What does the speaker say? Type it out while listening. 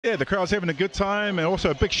Yeah, the crowd's having a good time, and also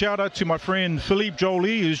a big shout out to my friend Philippe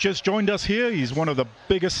Jolie, who's just joined us here. He's one of the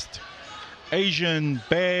biggest Asian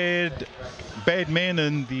bad men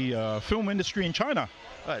in the film industry in China.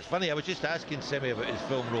 Oh, it's funny, I was just asking Semi about his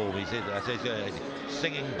film role. He said, I said,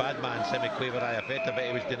 singing bad man Semi Quaveraya Feta, but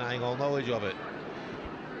he was denying all knowledge of it.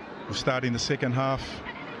 We're starting the second half.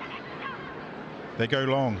 They go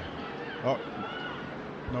long. Oh,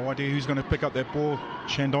 no idea who's going to pick up that ball.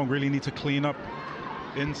 Shandong really need to clean up.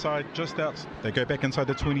 Inside, just out. They go back inside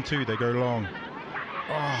the 22. They go long.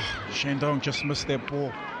 Oh, Shandong just missed that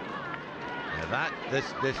ball. Yeah,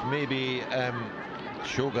 this may be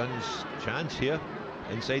Shogun's chance here.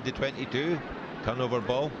 Inside the 22, turnover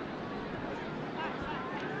ball.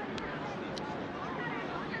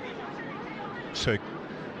 So,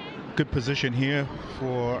 good position here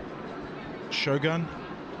for Shogun.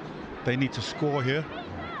 They need to score here.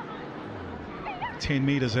 10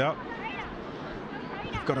 meters out.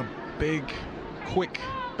 They've got a big, quick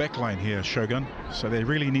backline here, Shogun. So they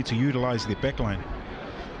really need to utilize their backline.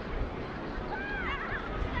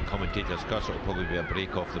 Commentator's cursor will probably be a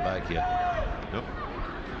break off the back here. Nope.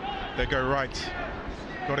 They go right.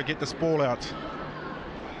 Got to get this ball out.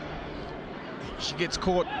 She gets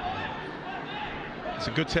caught. It's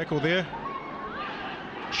a good tackle there.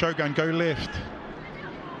 Shogun go left.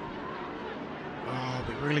 Oh,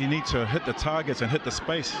 they really need to hit the targets and hit the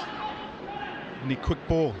space. Need quick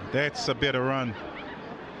ball. That's a better run.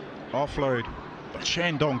 Offload. But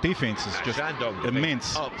Shandong defense is just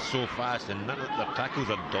immense. Up so fast, and none of their tackles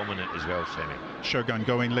are dominant as well, Semi. Shogun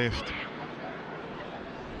going left.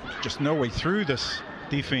 Just no way through this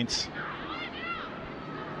defense.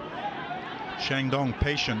 Shandong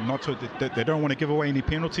patient, not to, they don't want to give away any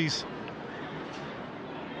penalties.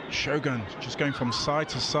 Shogun just going from side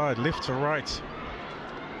to side, left to right.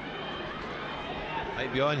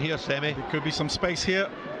 Might be on here, Semi. There could be some space here.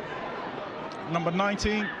 Number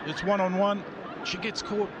 19, it's one-on-one. She gets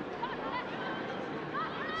caught.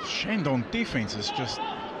 Shandong defense is just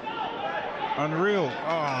unreal.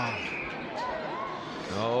 Ah.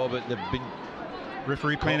 Oh, but they've been...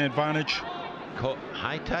 Referee playing advantage.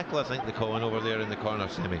 High tackle, I think they're calling over there in the corner,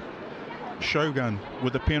 Semi. Shogun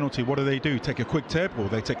with the penalty. What do? Take a quick tap, or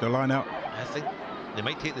they take the line out? I think they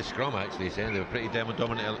might take the scrum, actually, saying they were pretty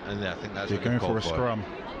dominant, and I think that's they're what going for a scrum.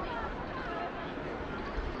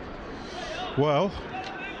 Well,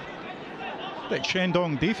 that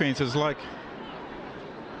Shandong defense is like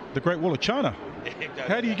the Great Wall of China.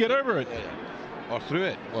 How do you get over it? Or through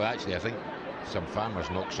it? Well, actually, I think some farmers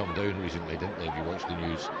knocked some down recently, didn't they? If you watched the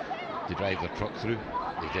news, to drive their truck through.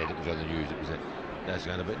 They said it was on the news. It was it. That's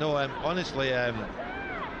kind of it. No, honestly, I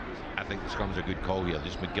think the scrum's a good call here.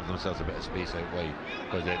 Just give themselves a bit of space out wide,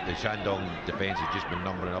 because the Shandong defence has just been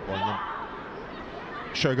numbering up on them.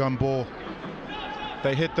 Shogun ball.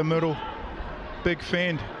 They hit the middle. Big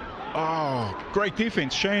fend. Oh, great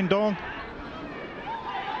defense, Shandong.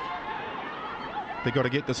 They got to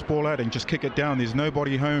get this ball out and just kick it down. There's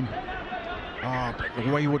nobody home. Oh,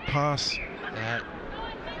 the wayward pass.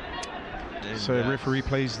 So referee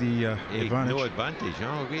plays the advantage. No advantage.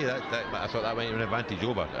 Oh, okay. I thought that might be an advantage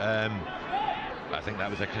over. I think that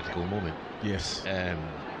was a critical moment. Yes.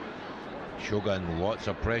 Shogun, lots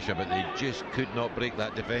of pressure, but they just could not break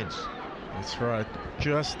that defence. That's right.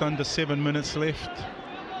 Just under 7 minutes left.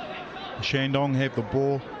 Shandong have the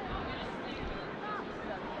ball.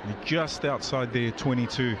 They're just outside their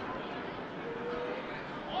 22.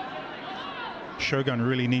 Shogun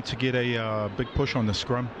really need to get a big push on the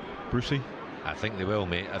scrum, Brucey. I think they will,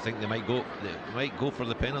 mate. I think they might go for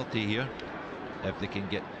the penalty here if they can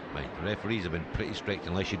get. The referees have been pretty strict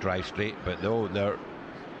unless you drive straight, but no,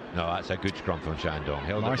 that's a good scrum from Shandong.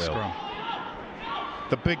 Held nice it well. Scrum.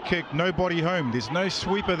 The big kick, nobody home. There's no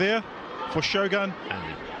sweeper there for Shogun.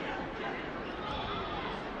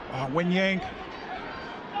 Wen Yang.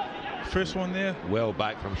 First one there. Well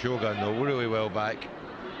back from Shogun, though. Really well back.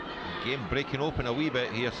 Game breaking open a wee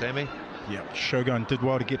bit here, Semi. Yeah, Shogun did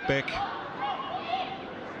well to get back.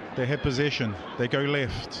 They had possession. They go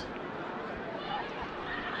left.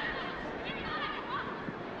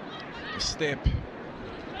 A step.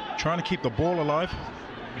 Trying to keep the ball alive.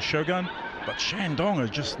 Shogun. But Shandong are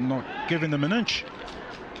just not giving them an inch.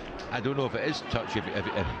 I don't know if it is touch. If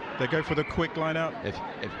they go for the quick line out.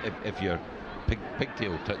 If your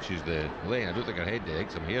pigtail touches the line, I don't think her head did. I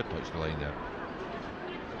think some hair touched the line there.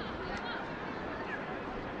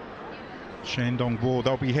 Shandong ball.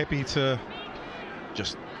 They'll be happy to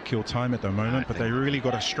just kill time at the moment, but they really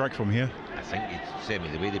got to strike from here. I think it's Semi,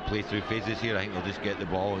 the way they play through phases here. I think they'll just get the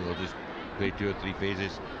ball and they'll just play 2 or 3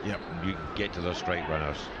 phases. Yep. You can get to their strike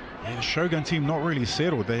runners. Yeah, the Shogun team not really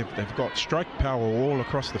settled. They've got strike power all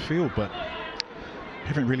across the field, but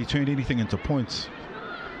haven't really turned anything into points.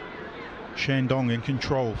 Shandong in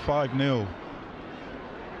control, 5-0.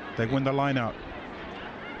 They win the line out.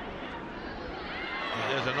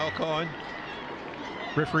 There's a knock on.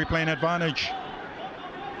 Referee playing advantage.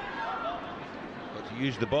 Got to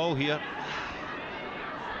use the ball here.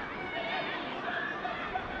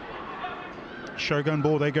 Shogun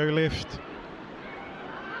ball, they go left.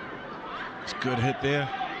 It's a good hit there.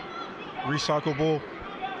 Recycle ball,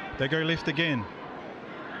 they go left again.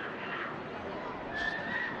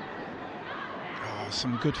 Oh,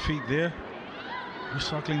 some good feet there.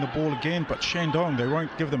 Recycling the ball again, but Shandong, they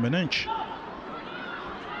won't give them an inch.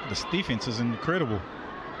 This defense is incredible.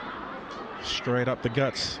 Straight up the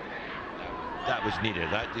guts. That was needed.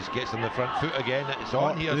 That just gets on the front foot again. It's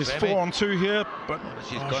on here. There's 4-on-2 here, but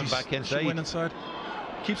she's gone back inside. She went inside.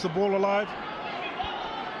 Keeps the ball alive.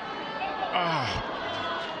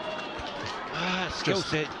 Skill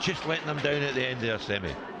set, just letting them down at the end there,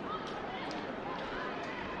 Semi.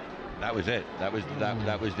 That was it. That was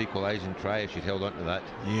the equalising try. She's held on to that.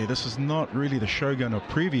 Yeah, this is not really the Shogun of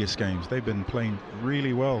previous games. They've been playing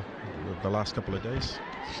really well the last couple of days.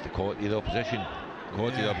 It's the quality of the opposition.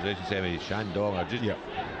 Quality of the opposition, Semi. Shandong are just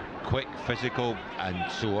quick, physical,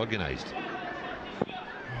 and so organised.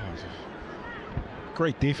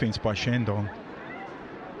 Great defense by Shandong.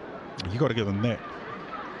 You got to give them that.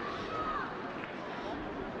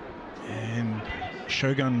 And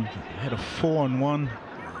Shogun had a 4-on-1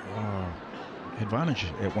 advantage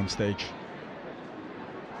at one stage.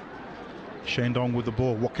 Shandong with the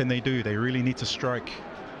ball. What can they do? They really need to strike.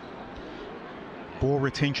 Ball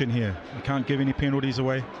retention here. You can't give any penalties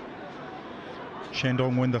away.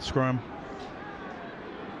 Shandong win the scrum.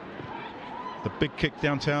 The big kick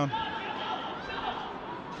downtown.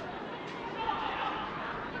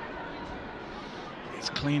 It's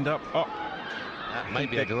cleaned up. Oh, that might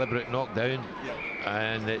be a deliberate knockdown,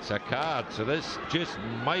 and it's a card. So this just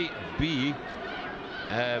might be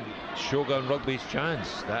Shogun Rugby's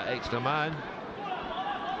chance. That extra man,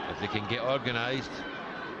 if they can get organised.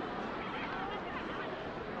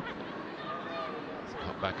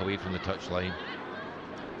 Cut back away from the touchline.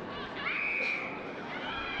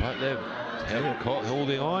 But they've caught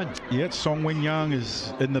holding on. Yeah, Song Wen Yang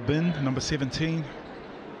is in the bin, number 17.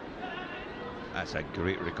 That's a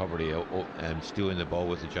great recovery, stealing the ball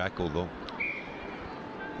with the jackal though.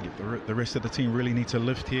 Yeah, the rest of the team really need to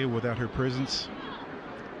lift here without her presence.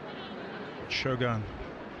 Shogun.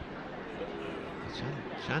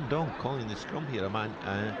 Shandong calling the scrum here, man.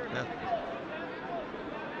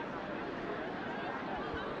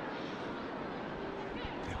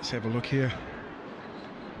 Let's have a look here.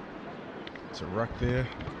 It's a ruck there.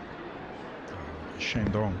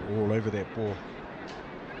 Shandong all over that ball.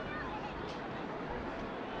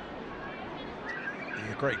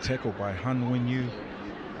 Yeah, great tackle by Han Wen-yu.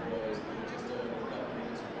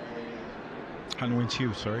 Han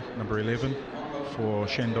Wen-yu, sorry, number 11 for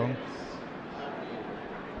Shandong.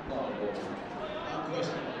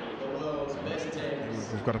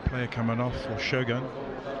 We've got a player coming off for Shogun.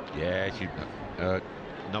 Yeah, she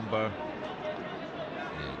number.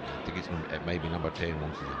 I think it may be number 10.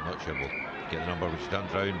 I'm not sure we'll get the number when she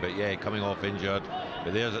turns round, but yeah, coming off injured.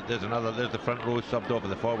 But there's the front row subbed off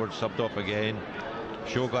and the forward subbed off again.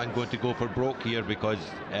 Shogun going to go for broke here because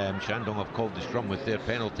Shandong have called the scrum with their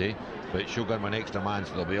penalty, but Shogun were an extra man,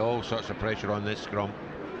 so there'll be all sorts of pressure on this scrum.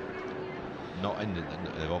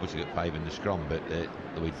 They've obviously got 5 in the scrum, but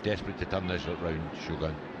they'll be desperate to turn this round,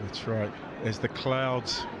 Shogun. That's right. As the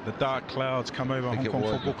clouds, the dark clouds come over Hong Kong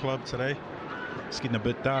Football Club today. It's getting a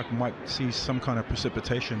bit dark. We might see some kind of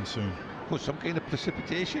precipitation soon. Oh, some kind of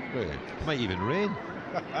precipitation? It might even rain.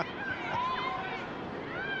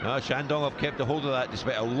 No, Shandong have kept a hold of that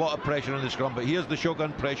despite a lot of pressure on the scrum, but here's the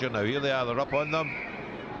Shogun pressure now. Here they are, they're up on them.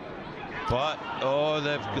 But,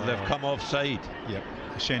 they've come offside. Yep.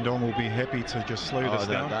 Shandong will be happy to just slow this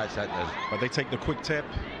down. That's it. But they take the quick tap.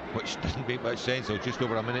 Which doesn't make much sense. So just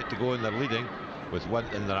over a minute to go and they're leading with one,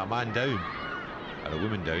 and they're a man down. Or a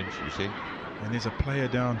woman down, should we say. And there's a player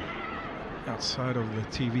down outside of the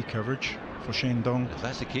TV coverage for Shandong. If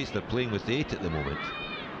that's the case, they're playing with 8 at the moment.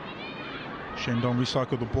 Shandong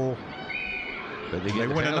recycle the ball. But they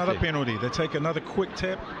win another penalty. They take another quick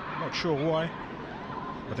tap. Not sure why,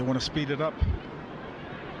 but they want to speed it up.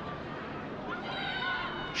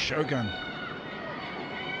 Shogun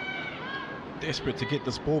desperate to get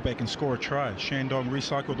this ball back and score a try. Shandong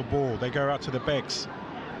recycle the ball. They go out to the backs.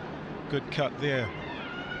 Good cut there.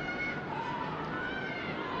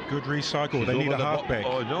 Good recycle. They need a halfback.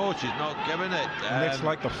 Oh no, she's not giving it. And that's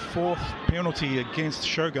like the 4th penalty against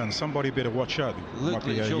Shogun. Somebody better watch out. Look,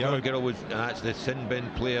 the Shogun girl was, and that's the sin bin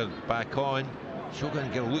player back on.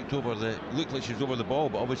 Shogun girl looked like she was over the ball,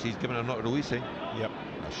 but obviously he's giving her not releasing. Yep.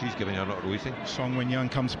 She's giving her not releasing. Song Wen Young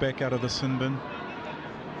comes back out of the sin bin.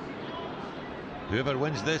 Whoever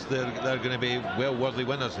wins this, they're going to be well worthy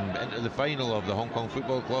winners and into the final of the Hong Kong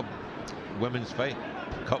Football Club Women's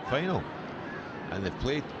Cup final. And they've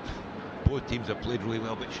played, both teams have played really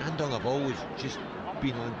well, but Shandong have always just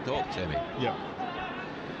been on top, Timmy. Yeah.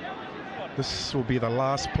 This will be the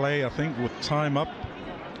last play, I think, with time up.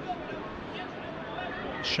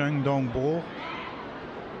 Shandong ball.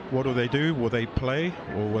 What do? Will they play,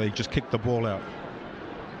 or will they just kick the ball out?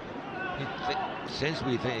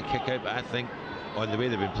 Sensibly think they kick out, but I think on the way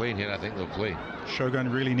they've been playing here, I think they'll play.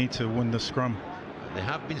 Shogun really need to win the scrum. They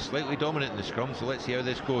have been slightly dominant in the scrum, so let's see how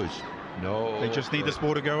this goes. No. They just need this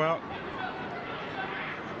ball to go out.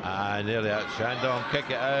 And there they are. Shandong kick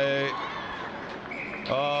it out.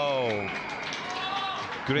 Oh.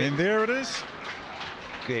 Great. And there it is.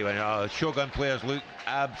 Great one. Oh, Shogun players look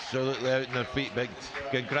absolutely out on their feet. Big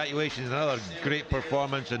congratulations, another great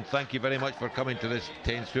performance, and thank you very much for coming to this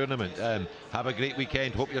 10s tournament. Have a great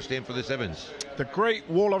weekend. Hope you're staying for the 7s. The Great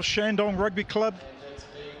Wall of Shandong Rugby Club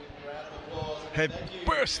have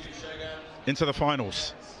burst into the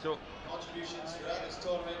finals. So,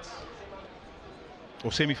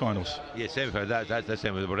 or semi-finals. Yeah, semi-final. That's the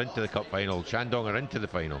same. We're into the cup final. Shandong are into the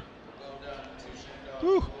final.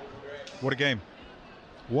 Whew. What a game.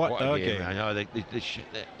 What a game. I know.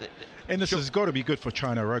 And this has got to be good for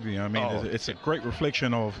China Rugby. I mean, it's a great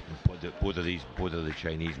reflection of both of the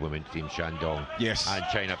Chinese women's team, Shandong, yes, and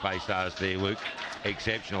China Five Stars. They look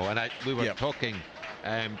exceptional. And we were talking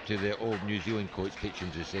to the old New Zealand coach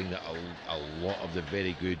Hitchens, is saying that a lot of the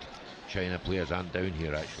very good China players aren't down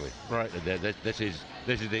here actually. Right. This is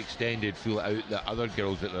the extended full out the other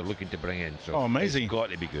girls that they're looking to bring in. So amazing. It's got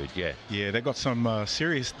to be good. Yeah. Yeah, they've got some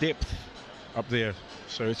serious depth up there,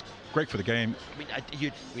 so it's great for the game. I mean,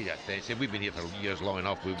 we've been here for years long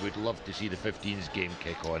enough. We would love to see the 15s game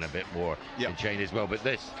kick on a bit more in China as well. But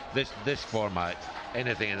this format,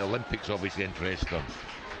 anything in the Olympics obviously interests them.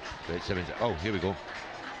 But oh, here we go.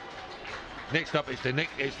 Next up, it's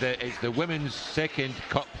the women's second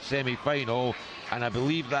cup semi-final, and I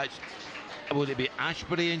believe that's, would it be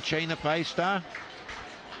Ashbury and China Five Star?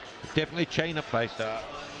 Definitely China Five Star.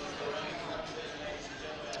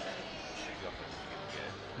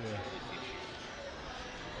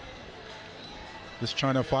 This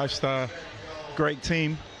China Five Star, great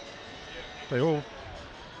team. They all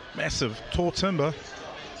massive, tall timber.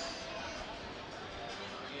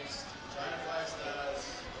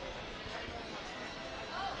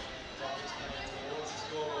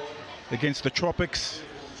 Against the Tropics,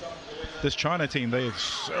 this China team, they're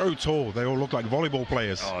so tall. They all look like volleyball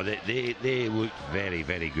players. Oh, they looked very,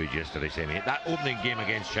 very good yesterday, Sammy. That opening game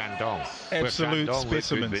against Shandong, absolute Shandong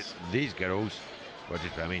specimens. Good, these girls were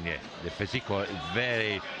just, I mean, the physical,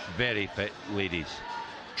 very, very fit ladies.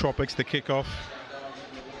 Tropics, the kickoff.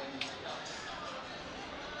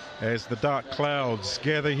 As the dark clouds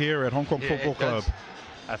gather here at Hong Kong Football Club.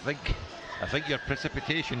 I think your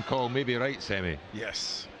precipitation call may be right, Sammy.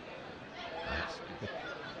 Yes.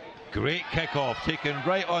 Great kickoff, taken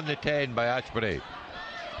right on the 10 by Ashbury.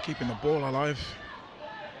 Keeping the ball alive.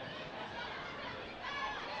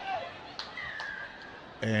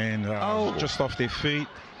 And just off their feet.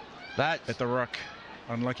 That's at the ruck.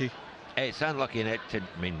 Unlucky. It's unlucky, and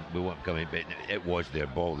I mean, we won't come in, but it was their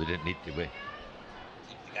ball. They didn't need to be.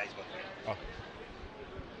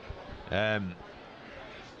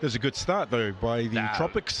 There's a good start though by the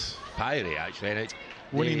Tropics. Pyrie actually, and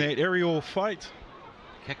winning that aerial fight.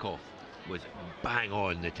 Kickoff was bang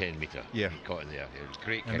on the 10 metre. Yeah, caught in there. It was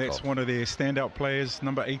great. And that's one of their standout players,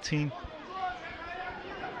 number 18.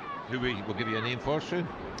 Who we'll give you a name for soon.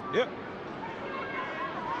 Yep.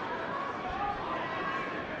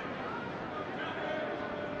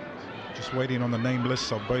 Just waiting on the name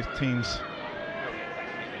lists of both teams.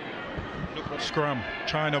 Scrum,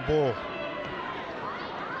 China ball.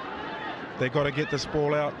 They got to get this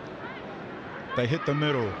ball out. They hit the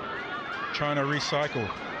middle. China recycle.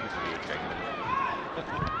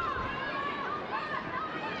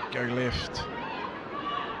 Go left.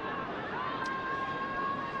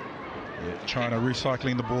 Yeah, China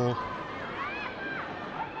recycling the ball.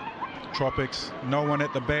 Tropics, no one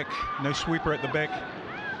at the back, no sweeper at the back.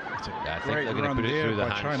 It's a I think great they're going to put it through the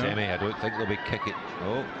hand, China. Semi. I don't think they'll be kicking.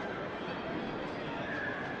 Oh.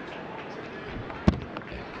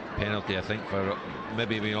 Penalty, I think, for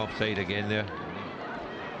maybe being offside again there.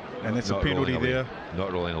 And it's a penalty there.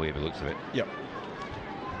 Not rolling away by the looks of it. Yep.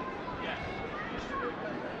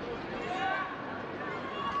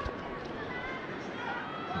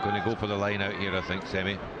 I'm going to go for the line out here, I think,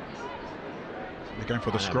 Semi. They're going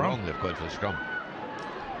for the scrum. Wrong, they've gone for the scrum.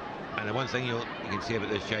 And the one thing you can say about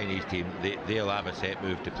this Chinese team, they'll have a set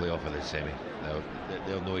move to play off of this Semi.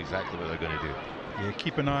 They'll know exactly what they're going to do. Yeah,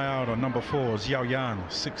 keep an eye out on number 4, Xiao Yan,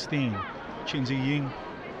 16, Qin Ziying,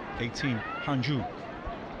 18, Hanju,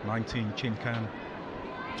 19, Chen Kan,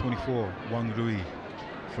 24, Wang Rui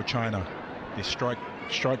for China. Their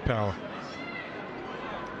strike power.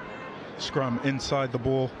 Scrum inside the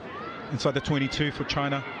ball, inside the 22 for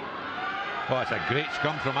China. Oh, it's a great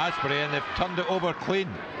scrum from Asprey, and they've turned it over clean.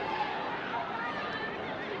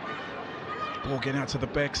 Ball getting out to the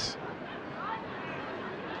backs.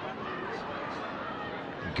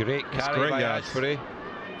 Great carry by Asprey.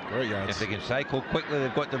 Great yards. If they can cycle quickly,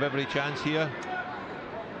 they've got every chance here.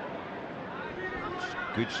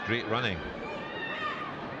 Good straight running.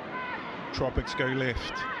 Tropics go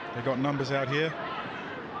left. They got numbers out here.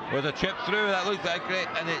 With a chip through, that looked like great,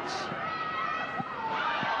 and it's...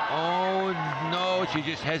 Oh no, she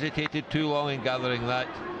just hesitated too long in gathering that.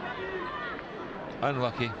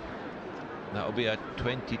 Unlucky. That'll be a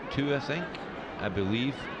 22, I think, I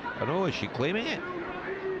believe. I don't know, is she claiming it?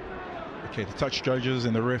 Okay, the touch judges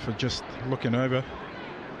and the ref are just looking over.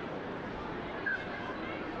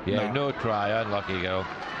 Yeah, no try, unlucky girl.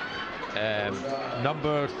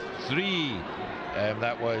 Number 3,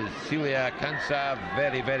 that was Celia Kansa,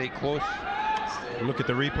 very, very close. Look at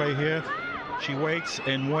the replay here. She waits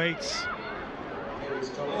and waits.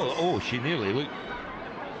 Oh, she nearly looked.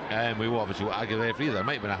 We will obviously argue the referee. There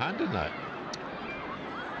might have been a hand in that.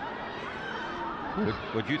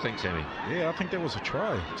 What do you think, Semi? Yeah, I think there was a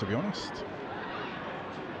try, to be honest.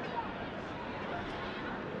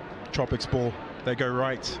 Tropics ball. They go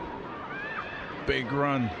right. Big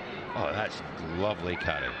run. Oh, that's lovely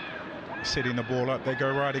carry. Setting the ball up. They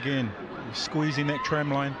go right again. Squeezing that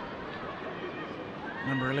tram line.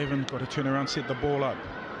 Number 11 got to turn around, set the ball up.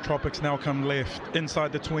 Tropics now come left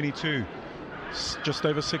inside the 22. Just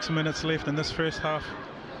over 6 minutes left in this first half.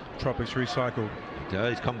 Tropics recycle.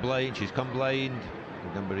 He's come blind. She's come blind.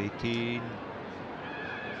 Number 18.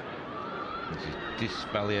 This is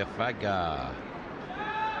Dispaliafaga.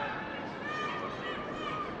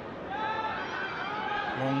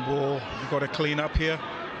 Long ball. You've got to clean up here.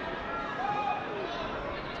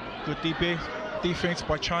 Good defense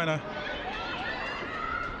by China.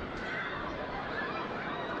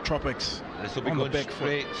 Tropics. This will be going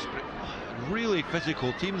straight. Really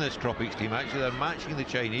physical team, this Tropics team. Actually, they're matching the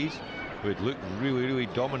Chinese, who had looked really, really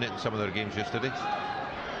dominant in some of their games yesterday.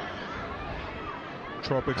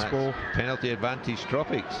 Tropics ball. Penalty advantage,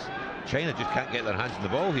 Tropics. China just can't get their hands on the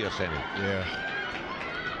ball here, Semi. Yeah.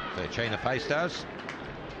 So China 5 stars.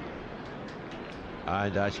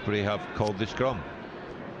 And Asprey have called the scrum.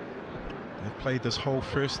 They've played this whole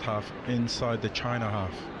first half inside the China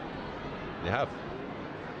half. They have.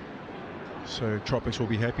 So Tropics will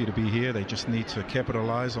be happy to be here. They just need to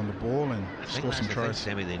capitalize on the ball and score some tries.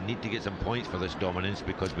 Semi, they need to get some points for this dominance,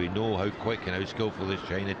 because we know how quick and how skillful this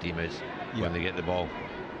China team is when they get the ball.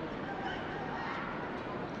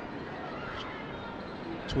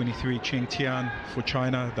 23 Cheng Tian for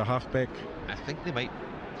China, the halfback. I think they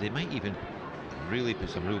might even really put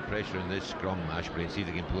some real pressure on this scrum, Ashbury, and see if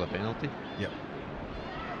they can pull a penalty. Yep.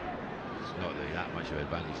 It's not really that much of an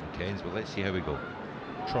advantage in tens, but let's see how we go.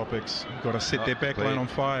 Tropics got to set their back line on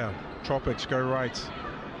fire. Tropics go right.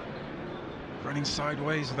 Running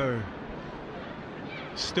sideways though.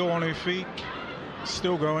 Still on her feet.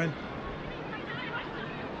 Still going.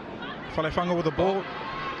 Falefanga with the ball.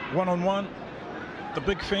 One-on-one. The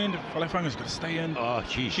big fend. Falefanga's got to stay in. Oh,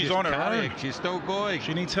 she's on her own. She's still going.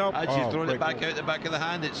 She needs help. And she's thrown it back out the back of the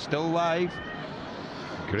hand. It's still live.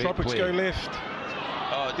 Great Tropics play. go left.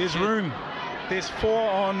 Oh, there's room. There's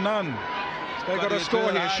 4 on none. They got to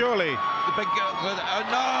score here, surely. The big girl. Oh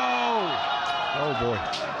no! Oh boy.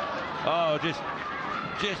 Oh, just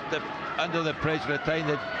under the pressure of time,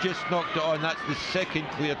 they just knocked it on. That's the second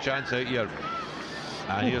clear chance out here.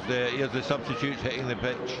 And here's the substitutes hitting the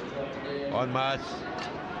pitch en masse.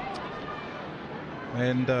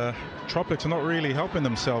 And Tropics are not really helping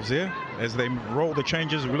themselves here as they roll the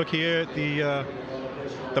changes. We look here at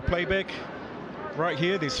the playback. Right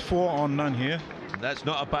here, there's 4 on none here. That's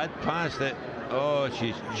not a bad pass.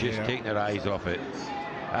 She's just taking her eyes off it.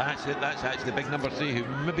 That's it. That's actually the big number 3 who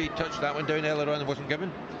maybe touched that one down earlier on and wasn't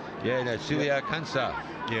given. Yeah, no, Celia Kansa.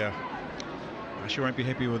 Yeah. She won't be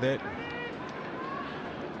happy with that.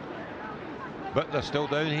 But they're still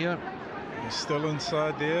down here. He's still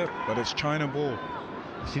inside there, but it's China ball.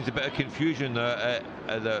 Seems a bit of confusion.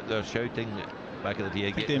 They're shouting back in the day.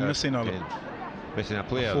 I think they're missing a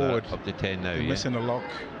player forward. Up to 10 now. They're missing a lock.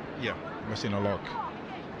 Yeah, missing a lock.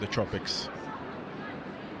 The Tropics.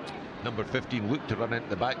 Number 15 looked to run into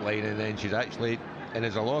the back line, and then she's actually in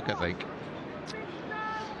as a lock, I think.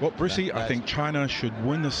 Well, Brucey, I think China should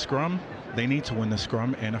win the scrum. They need to win the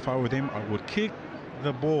scrum, and if I were them, I would kick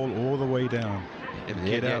the ball all the way down.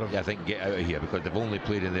 Get out of here, because they've only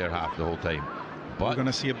played in their half the whole time. But we're going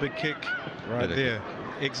to see a big kick right there.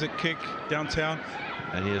 Exit kick downtown.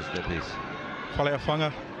 And here's the piece.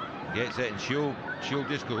 Faleafanga gets it, and she'll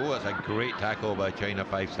just go. Oh, that's a great tackle by China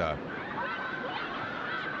 5-star.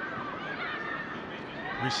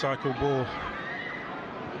 Recycle ball.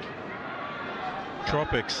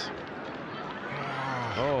 Tropics.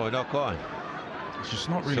 Oh, knock on. It's just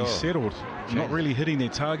not really settled. Not really hitting their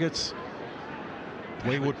targets.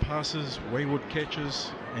 Wayward passes, wayward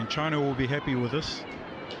catches, and China will be happy with this.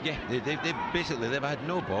 Yeah, they've had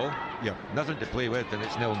no ball. Yeah. Nothing to play with, and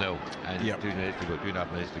it's 0-0. And 2 minutes to go,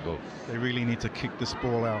 2.5 minutes to go. They really need to kick this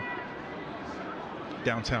ball out.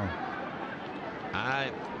 Downtown.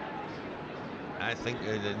 I think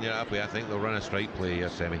I think they'll run a strike play here,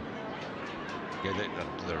 Semi. Yeah,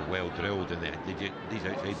 they're well drilled, and these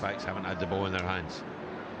outside backs haven't had the ball in their hands.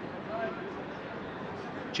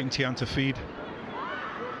 Jingtian to feed.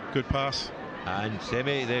 Good pass. And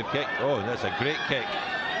Semi, they've kicked. Oh, that's a great kick.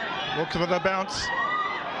 Look for the bounce.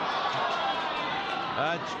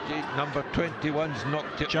 And number 21's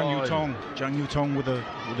knocked it on. Zhang Yutong with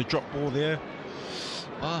a drop ball there.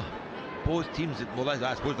 Both teams. Well,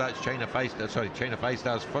 I suppose that's China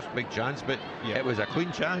 5-star's first big chance, but it was a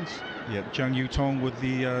clean chance. Yeah, Zhang Yutong with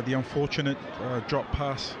the unfortunate drop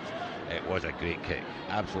pass. It was a great kick,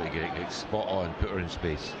 absolutely great kick, spot on, put her in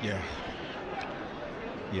space.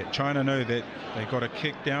 Yeah, China know that they got to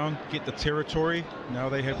kick down, get the territory. Now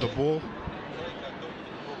they have the ball.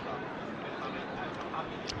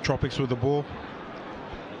 Tropics with the ball.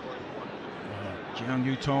 Zhang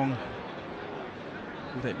Yutong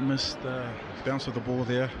with that missed bounce of the ball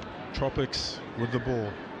there. Tropics with the ball.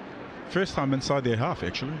 First time inside their half,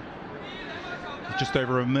 actually. Just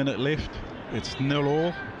over a minute left. It's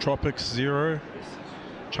 0-0. Tropics 0.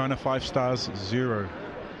 China 5-stars 0.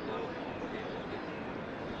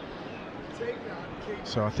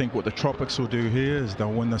 So I think what the Tropics will do here is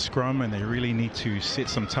they'll win the scrum, and they really need to set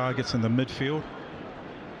some targets in the midfield,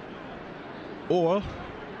 or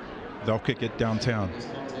they'll kick it downtown.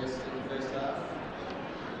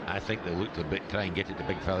 I think they look to try and get it to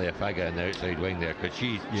big Faleafanga in the outside wing there, because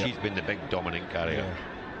she's been the big dominant carrier.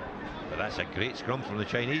 But that's a great scrum from the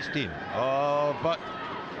Chinese team. Oh, but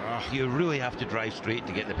you really have to drive straight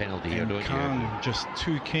to get the penalty here, don't Kang you? Just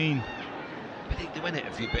too keen. I think they win it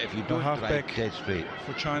if you don't drive dead straight.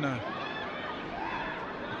 For China.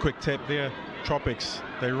 A quick tap there. Tropics,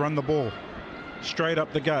 they run the ball straight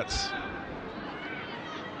up the guts.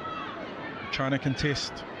 China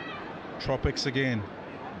contest. Tropics again.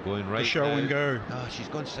 Going right. The show now. And go. Oh, she's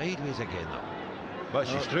gone sideways again though. But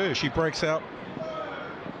she's through. She breaks out.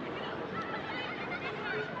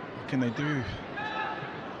 What can they do?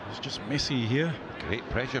 It's just messy here. Great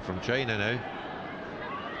pressure from China now.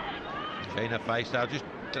 China 5-star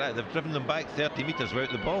they've driven them back 30 metres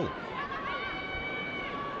without the ball.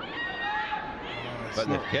 But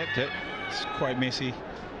they've kept it. It's quite messy.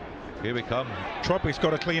 Here we come. Tropics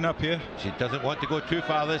got to clean up here. She doesn't want to go too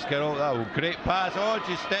far, this girl. Oh, great pass. Oh,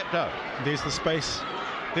 she stepped up. There's the space.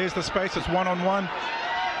 There's the space. It's one-on-one.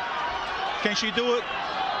 Can she do it?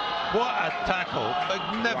 What a tackle.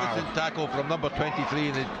 Magnificent tackle from number 23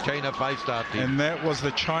 in the China 5-star team. And that was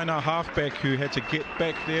the China halfback who had to get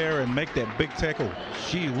back there and make that big tackle.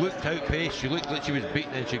 She looked outpaced. She looked like she was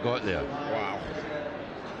beaten, and she got there. Wow.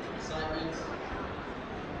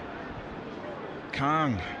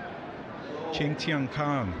 Kang. Jingtian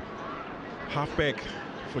Kang. Halfback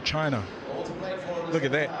for China. Look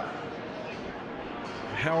at that.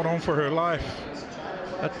 Held on for her life.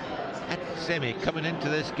 Semi, coming into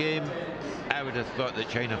this game, I would have thought that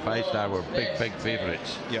China 5-star were big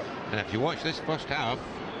favourites. Yep. And if you watch this first half,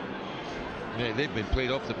 they've been played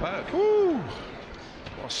off the park. Woo!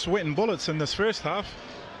 Well, sweating bullets in this first half.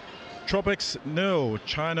 Tropics, no.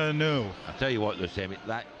 China, no. I'll tell you what though, Semi,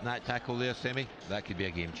 that tackle there, Semi, that could be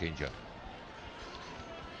a game changer.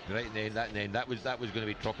 Right then, that was going to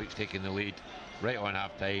be Tropics taking the lead right on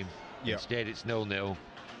half time. Yep. Instead, it's 0-0.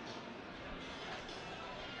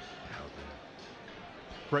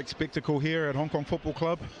 Great spectacle here at Hong Kong Football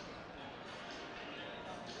Club.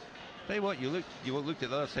 Tell you what, you looked at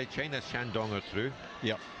the other side. China's Shandong are through.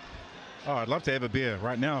 Yep. Oh, I'd love to have a beer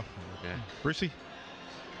right now. Yeah. Brucey?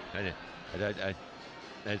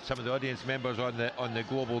 some of the audience members on the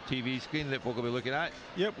global TV screen that folk will be looking at.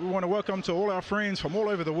 Yep, we want to welcome to all our friends from all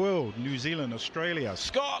over the world: New Zealand, Australia,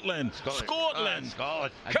 Scotland. Scotland.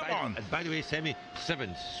 Come on. And by the way,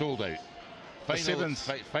 sevens sold out.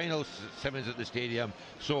 Final sevens at the stadium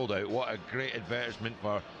sold out. What a great advertisement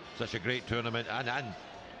for such a great tournament. And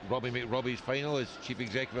Robbie McRobbie's final as Chief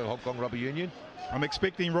Executive of Hong Kong Rugby Union. I'm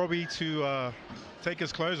expecting Robbie to take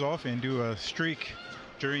his clothes off and do a streak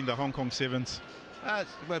during the Hong Kong Sevens.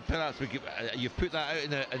 Well, perhaps you've put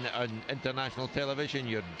that out on international television.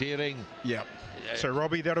 You're daring. Yep. So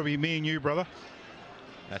Robbie, that'll be me and you, brother.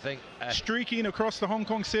 I think streaking across the Hong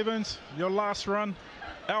Kong Sevens. Your last run,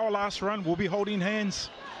 our last run. We'll be holding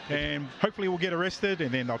hands, and hopefully we'll get arrested,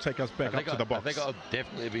 and then they'll take us back up to the box. I think it'll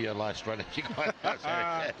definitely be your last run if you go.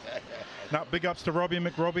 Now, big ups to Robbie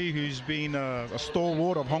McRobbie, who's been a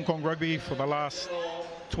stalwart of Hong Kong rugby for the last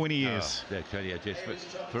 20 years.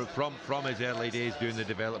 From his early days doing the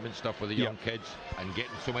development stuff with the young kids and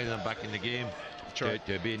getting so many of them back in the game,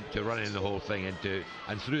 to running the whole thing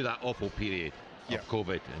and through that awful period of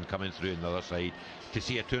COVID and coming through on the other side, to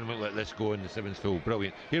see a tournament like this go in the sevens full,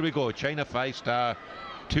 brilliant. Here we go, China 5-star,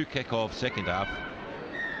 2 kick-off, second half,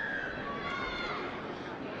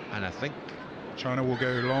 and I think China will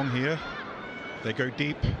go long here. They go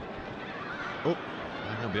deep. Oh.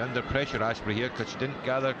 They'll be under pressure, Ashbury, here, because she didn't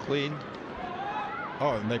gather clean.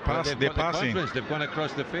 Oh, and they're passing. They've gone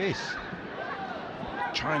across the face.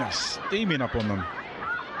 China steaming up on them.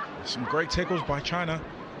 Some great tackles by China.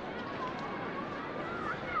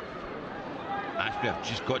 Ashbury have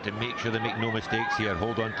just got to make sure they make no mistakes here.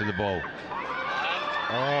 Hold on to the ball.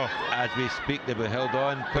 Oh, as we speak, they've been held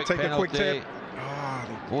on. Quick penalty. Quick tap.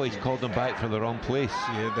 Oh, he's called them back from the wrong place.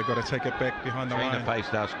 Yeah, they've got to take it back behind the line. China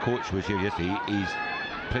 5-star's coach was here yesterday. He's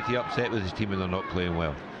pretty upset with his team when they're not playing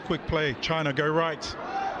well. Quick play, China go right.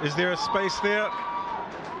 Is there a space there?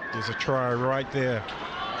 There's a try right there.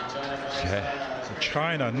 Yeah. So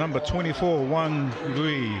China, number 24, Wang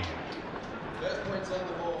Lui.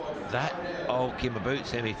 That all came about,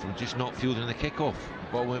 Semi, from just not fielding the kickoff.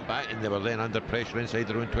 The ball went back and they were then under pressure inside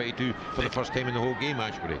their own 22 for the first time in the whole game,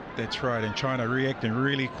 Ashbury. That's right, and China reacting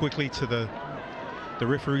really quickly to the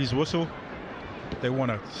referee's whistle. They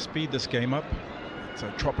want to speed this game up. So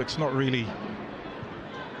Tropics not really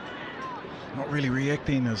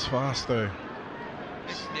reacting as fast though.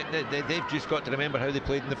 They've just got to remember how they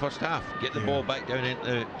played in the first half. Get the ball back down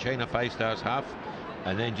into China 5-star's half,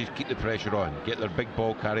 and then just keep the pressure on. Get their big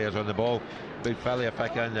ball carriers on the ball. Big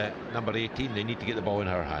Faliafaka and number 18, they need to get the ball in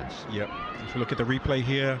her hands. Yep. If you look at the replay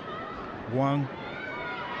here, Wang,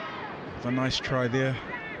 a nice try there.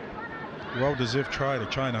 Well-deserved try to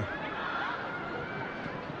China.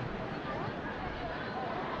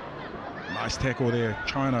 Nice tackle there.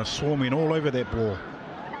 China swarming all over that ball.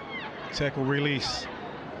 Tackle release.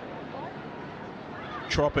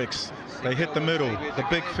 Tropics. They hit the middle. The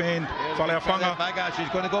big fan, Faliafanga. She's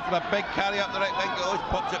going to go for a big carry up the right wing. Oh,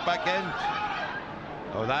 she pops it back in.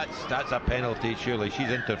 Oh, that's a penalty, surely. She's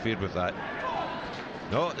interfered with that.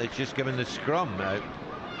 No, it's just given the scrum now.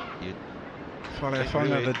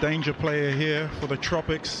 Faliafanga, the danger player here for the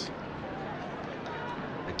Tropics.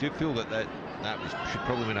 I do feel that should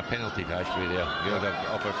probably win a penalty to Ashbury there.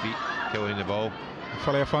 Off her feet, killing the ball.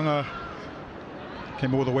 Faliafanga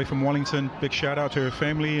came all the way from Wellington. Big shout out to her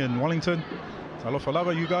family in Wellington. Alofa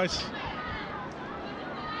lava, you guys.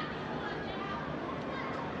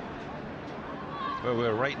 Well,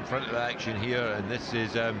 we're right in front of the action here, and this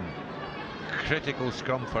is critical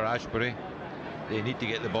scrum for Ashbury. They need to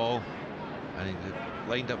get the ball, and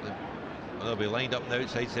lined up. They'll be lined up on the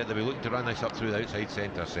outside centre. They'll be looking to run this up through the outside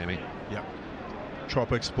centre, Semi. Yep.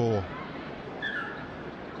 Tropics ball.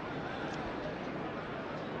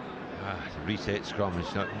 Reset scrum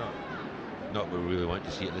is not what we really want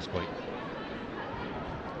to see at this point.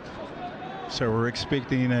 So we're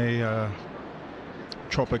expecting a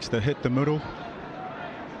Tropics to hit the middle,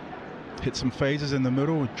 hit some phases in the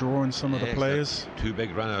middle, drawing some of the players. Two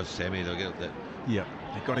big runners, Semi. They'll get that. Yeah,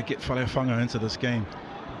 they've got to get Faliafanga into this game.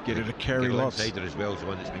 Get her to carry lots. Inside as well is the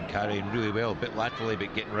one that's been carrying really well, a bit laterally,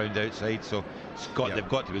 but getting round outside. So they've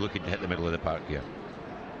got to be looking to hit the middle of the park here.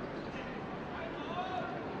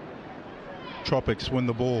 Tropics win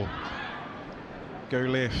the ball. Go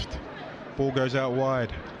left. Ball goes out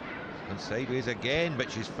wide. And sideways again,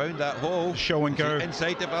 but she's found that hole. Show and go.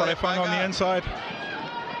 Inside the Faliafanga on the inside.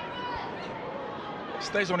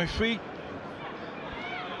 Stays on her feet.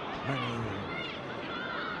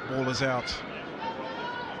 Ball is out.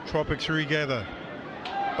 Tropics regather.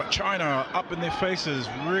 But China up in their faces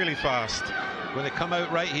really fast. When they come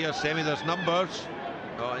out right here, Semi, there's numbers.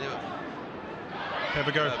 Oh, have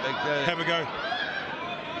a go. Have a go.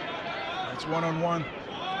 It's 1-on-1.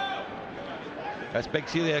 That's Big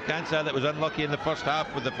Celia Cancer that was unlucky in the first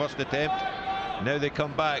half with the first attempt. Now they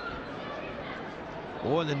come back.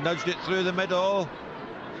 Oh, and they nudged it through the middle.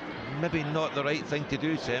 Maybe not the right thing to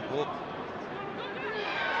do, Semple.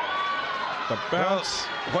 The bounce.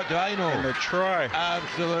 Well, what do I know? And the try.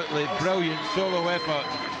 Absolutely brilliant solo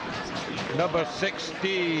effort. Number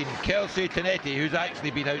 16, Kelsey Tanetti, who's actually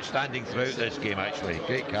been outstanding throughout this game, actually.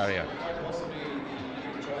 Great carrier.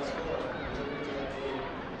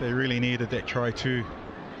 They really needed that try too.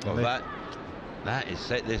 Well, that has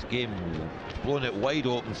set this game, blown it wide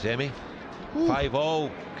open, Semi. 5-all,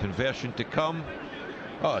 conversion to come.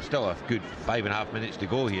 Oh, still a good 5.5 minutes to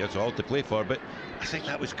go here, so all to play for. But I think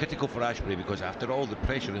that was critical for Ashbury, because after all the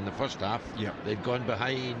pressure in the first half, they'd gone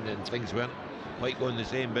behind and things weren't quite going the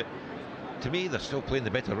same. But to me, they're still playing the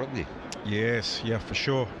better rugby. Yes, yeah, for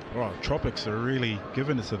sure. Well, Tropics are really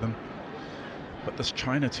giving it to them. But this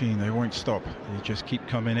China team, they won't stop. They just keep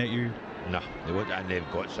coming at you. No, they won't, and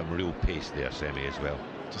they've got some real pace there, Semi, as well.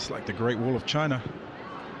 Just like the Great Wall of China.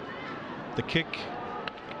 The kick.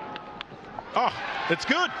 Oh, it's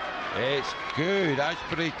good. It's good.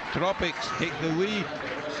 Ashbury Tropics take the lead.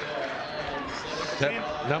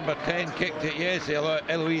 Number 10 kicked it, yes,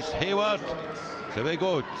 Eloise Hayward. So they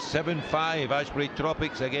go, 7-5, Ashbury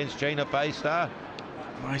Tropics against China 5-star.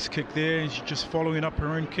 Nice kick there, and she's just following up her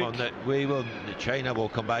own kick. China will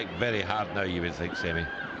come back very hard now, you would think, Semi.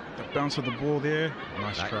 The bounce of the ball there,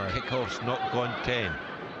 nice try. Kickoff's not gone 10.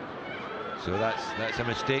 So that's a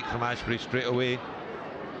mistake from Ashbury straight away.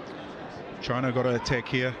 China got to attack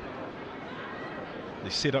here.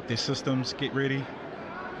 They set up their systems, get ready.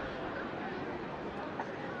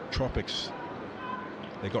 Tropics,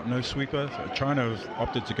 they got no sweeper. So China have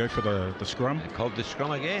opted to go for the scrum. They called the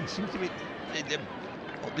scrum again. Seems to be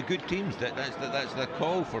the good teams. That's the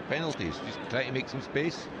call for penalties. Just try to make some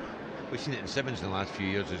space. We've seen it in sevens in the last few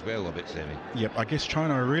years as well, a bit, Semi. Yep, I guess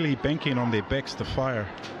China are really banking on their backs to fire.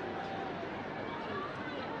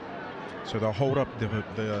 So they'll hold up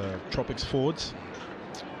the Tropics forwards,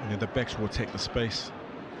 and then the backs will attack the space.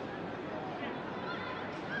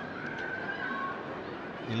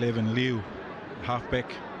 11, Liu,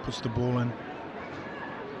 halfback, puts the ball in.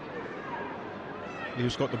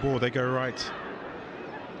 Liu's got the ball, they go right.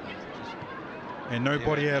 And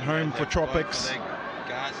nobody at home for Tropics.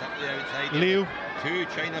 Gas up the outside. Liu. Two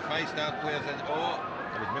China 5-star players in. Oh,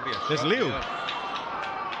 there was maybe a there's Liu. There.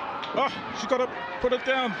 Oh, she's got to put it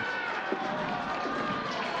down.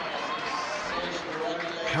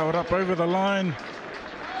 Held up over the line.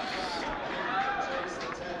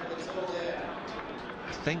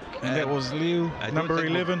 I think that was Liu, number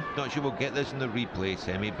 11. Not sure we'll get this in the replay,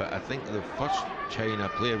 Semi, but I think the first China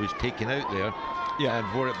player was taken out there. Yeah. And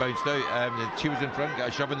before it bounced out, she was in front, got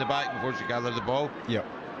a shove in the back before she gathered the ball. Yep.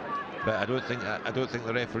 But I don't think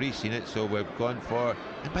the referee's seen it, so we've gone for.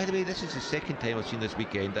 And by the way, this is the second time I've seen this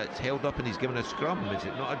weekend that's held up and he's given a scrum. Is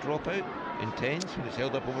it not a dropout in tens when it's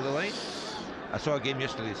held up over the line? I saw a game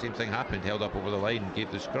yesterday, the same thing happened, held up over the line and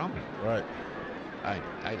gave the scrum. Right. I'd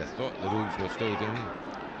have thought the rules were still doing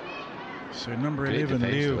it. So number Great 11,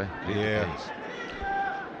 defense, Liu. yeah. Defense.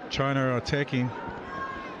 China are attacking.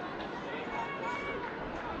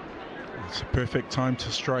 It's a perfect time to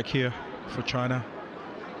strike here for China.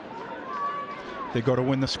 They've got to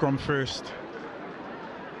win the scrum first.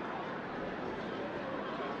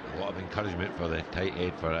 A lot of encouragement for the tight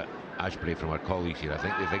head for Ashbury from our colleagues here. I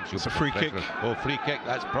think they think she'll. It's a free kick. Oh, free kick.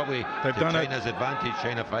 That's probably They've done China's advantage.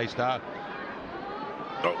 China 5-star.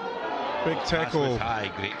 Oh, big tackle. Pass was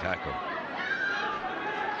high, great tackle.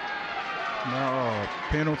 No,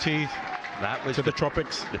 penalty. That was to the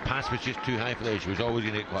Tropics. The pass was just too high for them. She was always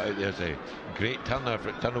going to get caught out there. So great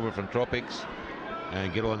turnover from Tropics.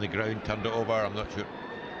 And get on the ground, turned it over. I'm not sure.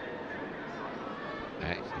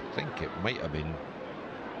 I think it might have been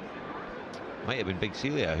Big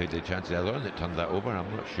Celia who did chances earlier on that turned that over. I'm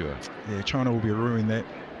not sure. Yeah, China will be ruining that.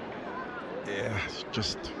 Yeah,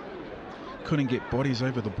 just couldn't get bodies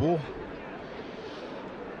over the ball.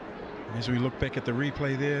 And as we look back at the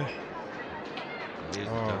replay there. Here's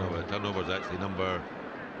the turnover. Turnover's actually number.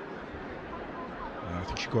 I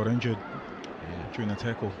think she got injured during the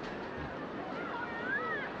tackle.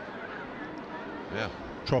 Yeah.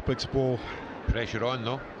 Tropics ball. Pressure on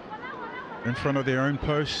though. In front of their own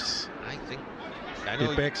posts. I know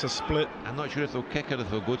their backs are split. I'm not sure if they'll kick it, if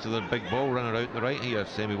they'll go to their big ball runner out in the right here,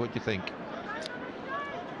 Semi. What do you think?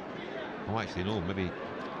 Oh, actually, no, maybe.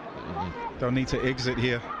 They'll need to exit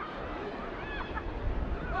here.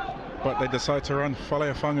 But they decide to run.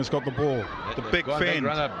 Falea has got the ball. The big fend. Big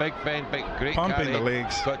runner, big fend, big great pumping carry. The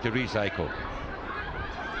legs. Got to recycle.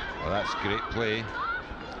 Well, that's great play.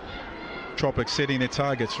 Tropics setting their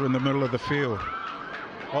targets in the middle of the field.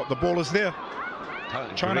 Oh, the ball is there.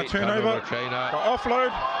 China turnover. China. The offload.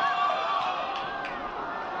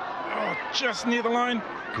 Oh, just near the line.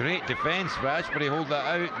 Great defence, Ashbury hold that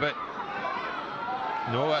out, but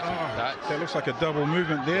no, that looks like a double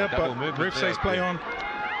movement there, but ref says play on.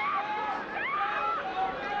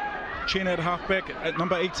 China at halfback at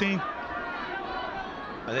number 18.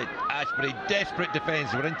 Ashbury, desperate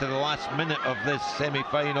defence. We're into the last minute of this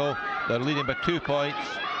semi-final. They're leading by 2 points.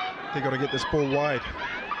 They've got to get this ball wide.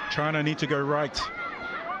 China need to go right,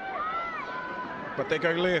 but they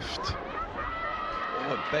go left.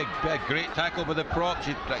 Oh, big, great tackle by the props.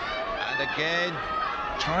 And again,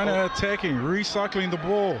 China attacking, recycling the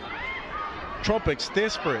ball. Tropics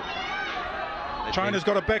desperate. China's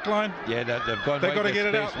got a back line. Yeah, they've gone. They've got to get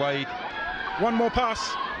it out wide. One more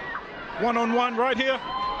pass. One-on-one right here.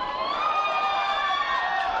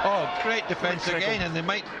 Oh, great defence again, and they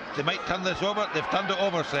might turn this over. They've turned it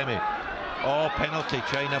over, Semi. Oh, penalty,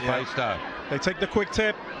 China, 5-star. They take the quick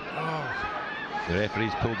tap. Oh. The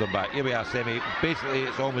referee's pulled them back. Here we are, Semi. Basically,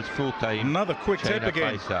 it's almost full time. Another quick tap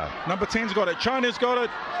again. 5-star. Number 10's got it. China's got it.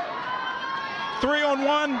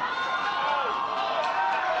 3-on-1.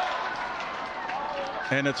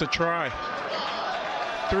 And it's a try.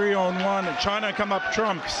 3-on-1. China come up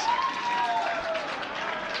trumps.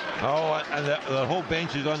 Oh, and the whole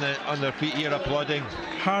bench is on their feet here applauding.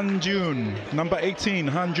 Han Jun, number 18,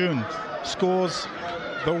 Han Jun, scores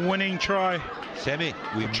the winning try. Semi,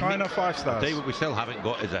 China 5-stars. I'll tell you what we still haven't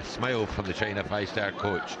got is a smile from the China 5-star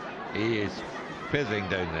coach. He is fizzing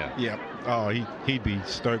down there. Yeah. Oh, he'd be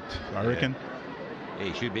stoked, I reckon.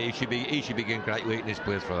 He should be congratulating his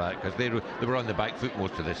players for that, because they were on the back foot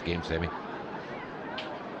most of this game, Semi.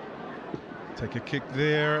 Take a kick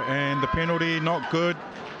there, and the penalty not good,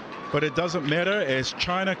 but it doesn't matter as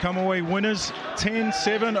China come away winners,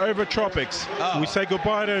 10-7 over Tropics. We say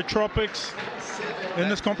goodbye to Tropics in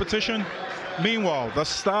this competition. Meanwhile, the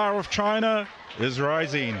star of China is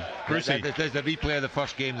rising. Brucey. There's the replay of the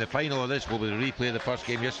first game. The final of this will be the replay of the first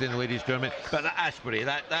game yesterday in the ladies' tournament. But the Ashbury,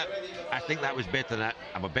 I think that was better than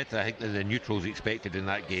than the neutrals expected in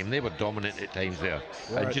that game. They were dominant at times there,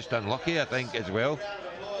 and just unlucky, I think, as well.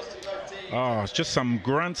 Oh, it's just some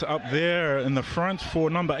grunt up there in the front for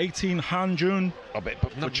number 18, Han Jun,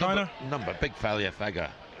 for China. Big failure figure.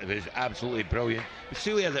 It was absolutely brilliant.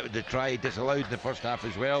 Celia, the try disallowed in the first half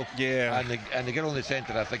as well. Yeah. And the girl in the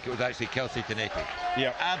centre, I think it was actually Kelsey Tanetti.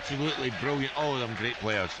 Yeah. Absolutely brilliant. All of them great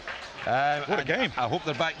players. What a game. I hope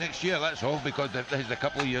they're back next year, that's all, because this is a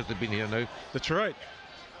couple of years they've been here now. That's right.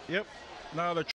 Yep. Now they're